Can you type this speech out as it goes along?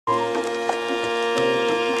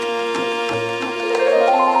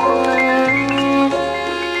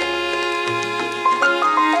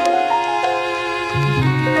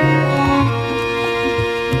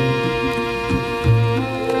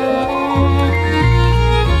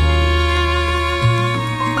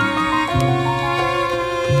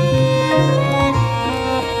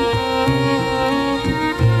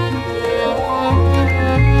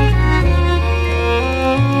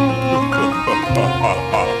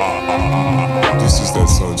This is that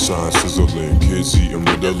sunshine sizzling, kids eating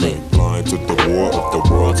Ritalin, blind to the war of the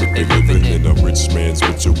world that they living in. A rich man's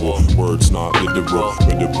ritual, words not literal,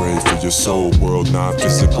 but to pray for your soul, world not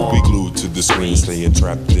physical. We glued to the screen, staying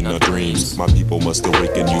trapped in our dreams. My people must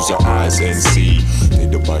awaken, use your eyes and see.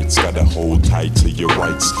 Databytes gotta hold tight to your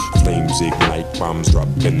rights. Flames ignite, bombs drop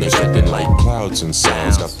in the shedding like clouds and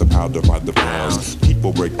sounds. Got the powder by the pounds.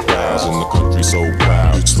 People break vows and the country so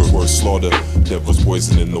proud. It's the worst slaughter, devil's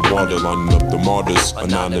poison in the water, lining up the martyrs.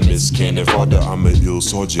 Anonymous cannon fodder, I'm an ill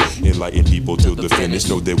soldier. Enlighten people till the finish,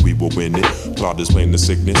 know that we will win it. Plotters blame the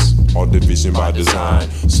sickness, all division by design.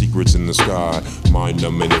 Secrets in the sky, mind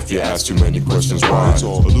numbing if you ask too many questions why. It's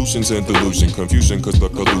all illusions and delusion, confusion cause the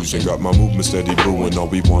collusion. Got my movement steady brewing, all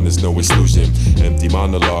we want is no exclusion. Empty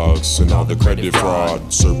monologues, so now the credit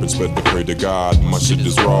fraud. Serpents better pray to God, my shit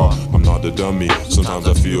is raw. I'm not a dummy, sometimes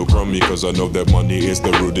I feel crummy, cause I know that money is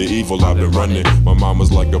the root of evil. I've been running, my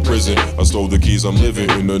mama's like a prison. I stole the keys, I'm living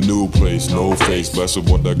in a new place, no face, blessed with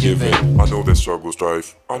what I given. I know that struggle,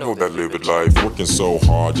 strife, I know that living life. Working so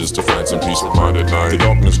hard just to find some peace of mind at night. The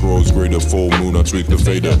darkness grows greater, full moon, I tweak the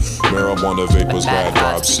fader. Marijuana vapors, bad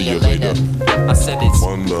vibes, see you later. I said it's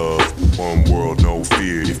one love, one world, no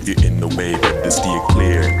fear. If you're in the way, better steer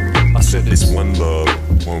clear. I said it's one love,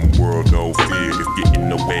 one world, no fear. If you're in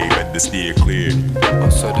the way, better steer clear. I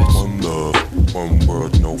said it's one love, one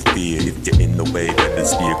world, no fear. If you're in the way, better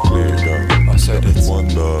steer clear. I said it's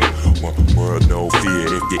one love, one world, no fear.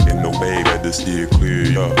 If you're in the way, better steer clear.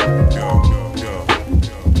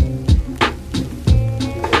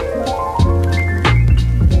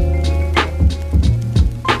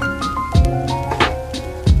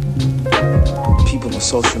 People on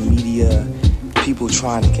social media, people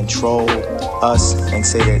trying to control us and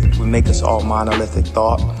say that we make us all monolithic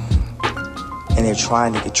thought, and they're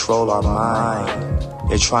trying to control our mind.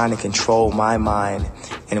 They're trying to control my mind.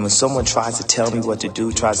 And when someone tries to tell me what to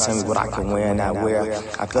do, tries to tell me what I can wear and not wear,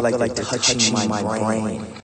 I feel like they're touching my brain.